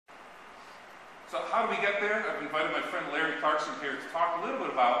So how do we get there? I've invited my friend Larry Clarkson here to talk a little bit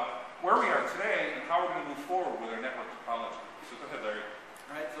about where we are today and how we're going to move forward with our network topology. So go ahead, Larry.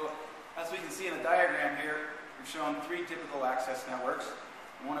 All right, so as we can see in the diagram here, we've shown three typical access networks.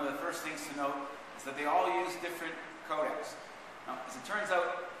 One of the first things to note is that they all use different codecs. Now, as it turns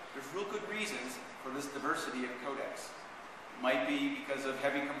out, there's real good reasons for this diversity of codecs. It might be because of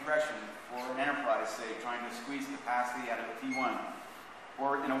heavy compression for an enterprise, say, trying to squeeze capacity out of a T1.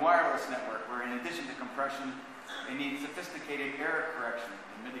 Or in a wireless network, where in addition to compression, they need sophisticated error correction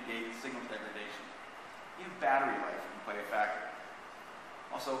to mitigate signal degradation. Even battery life can play a factor.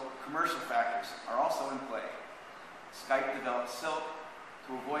 Also, commercial factors are also in play. Skype developed Silk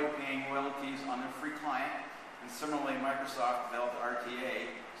to avoid paying royalties on their free client, and similarly Microsoft developed RTA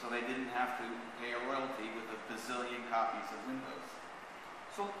so they didn't have to pay a royalty with a bazillion copies of Windows.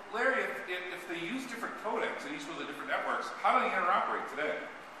 So Larry, if they use different codecs in each of the different networks, how do they interoperate today?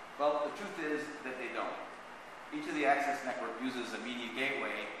 Well, the truth is that they don't. Each of the access network uses a media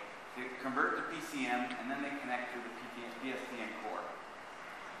gateway to convert to PCM, and then they connect to the PSTN core.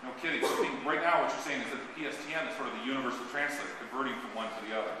 No kidding. So right now what you're saying is that the PSTN is sort of the universal translator, converting from one to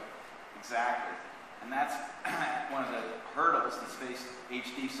the other. Exactly. And that's one of the hurdles that's faced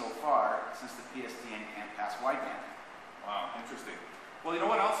HD so far, since the PSTN can't pass wideband. Wow, interesting. Well, you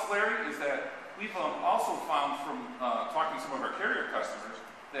know what else, Larry, is that we've also found from talking to some of our carrier customers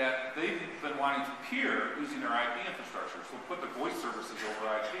that they've been wanting to peer using their IP infrastructure, so put the voice services over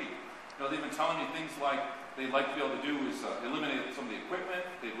IP. You know, they've been telling me things like they'd like to be able to do is eliminate some of the equipment,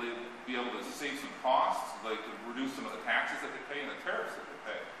 they'd be able to save some costs, like to reduce some of the taxes that they pay and the tariffs that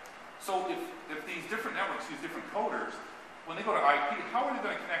they pay. So if these different networks use different coders, when they go to IP, how are they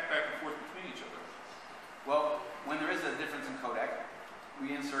going to connect back and forth between each other? Well, when there is a difference in codec,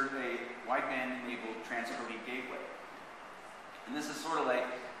 we insert a wideband-enabled transcoding gateway. And this is sort of like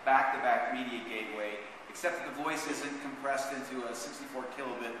back-to-back media gateway, except that the voice isn't compressed into a 64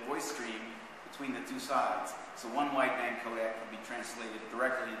 kilobit voice stream between the two sides. So one wideband codec can be translated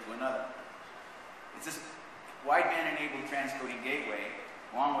directly into another. It's this wideband-enabled transcoding gateway,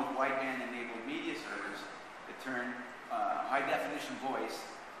 along with wideband-enabled media servers, that turn high-definition voice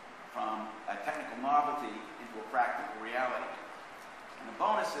from a technical novelty into a practical reality. And the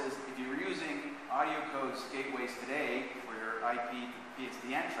bonus is, if you're using AudioCodes gateways today for your IP to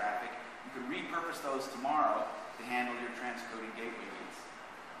PSTN traffic, you can repurpose those tomorrow to handle your transcoding gateway needs.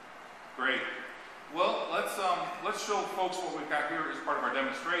 Great. Well, let's show folks what we've got here as part of our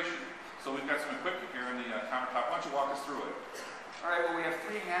demonstration. So we've got some equipment here in the countertop. Why don't you walk us through it? All right, well, we have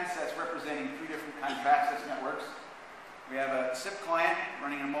three handsets representing three different kinds of access networks. We have a SIP client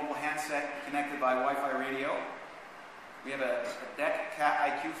running a mobile handset connected by Wi-Fi radio. We have a DEC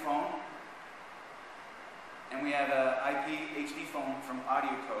Cat IQ phone. And we have an IP HD phone from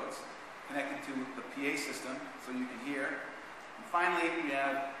AudioCodes connected to the PA system so you can hear. And finally, we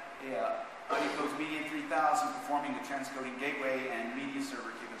have a AudioCodes Median 3000 performing the transcoding gateway and media server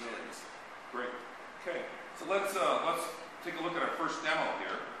capabilities. Great. Okay. So let's take a look at our first demo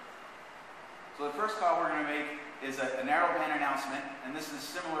here. So the first call we're going to make is a narrowband announcement, and this is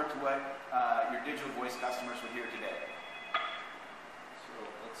similar to what your digital voice customers would hear today. So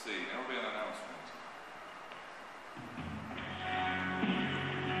let's see, narrowband announcement.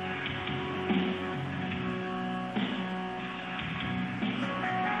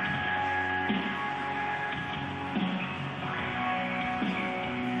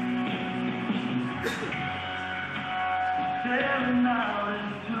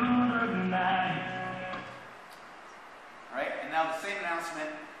 Now the same announcement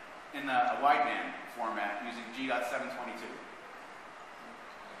in a wideband format using G.722.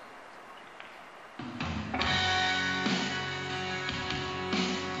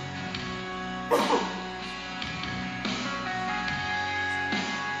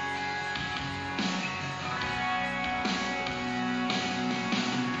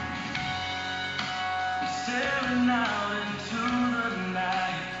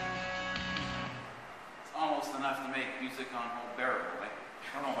 It's almost enough to make music on hold bearable, right?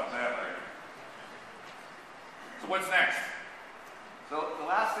 I don't know about that, Larry. So what's next? So the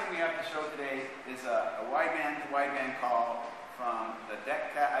last thing we have to show today is a wideband-to-wideband call from the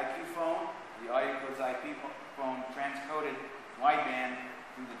DEC Cat IQ phone, the AudioCodes IP phone transcoded wideband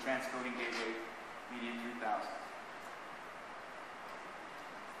through the transcoding gateway Median 3000.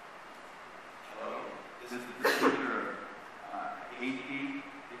 Hello. This is the particular HD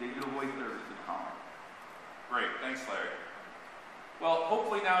digital voice service is calling. Great, thanks, Larry. Well,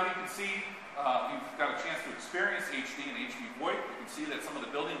 hopefully now you can see you've got a chance to experience HD and HD VoIP. You can see that some of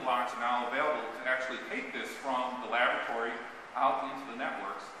the building blocks are now available to actually take this from the laboratory out into the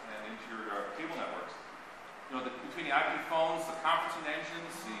networks and into your cable network. the IP phones, the conferencing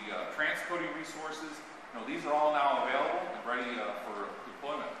engines, the transcoding resources, these are all now available and ready for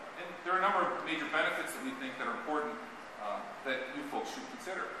deployment. And there are a number of major benefits that we think that are important that you folks should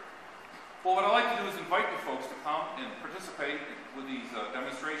consider. Well, what I'd like to do is invite you folks to come and participate with these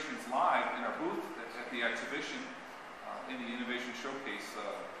demonstrations live in our booth at the exhibition in the Innovation Showcase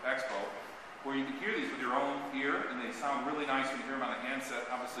Expo, where you can hear these with your own ear, and they sound really nice when you hear them on a handset.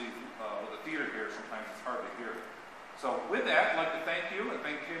 Obviously, with a theater here, sometimes it's hard to hear. So with that, I'd like to thank you and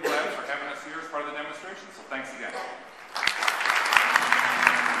thank CableLabs for having us here as part of the demonstration. So thanks again.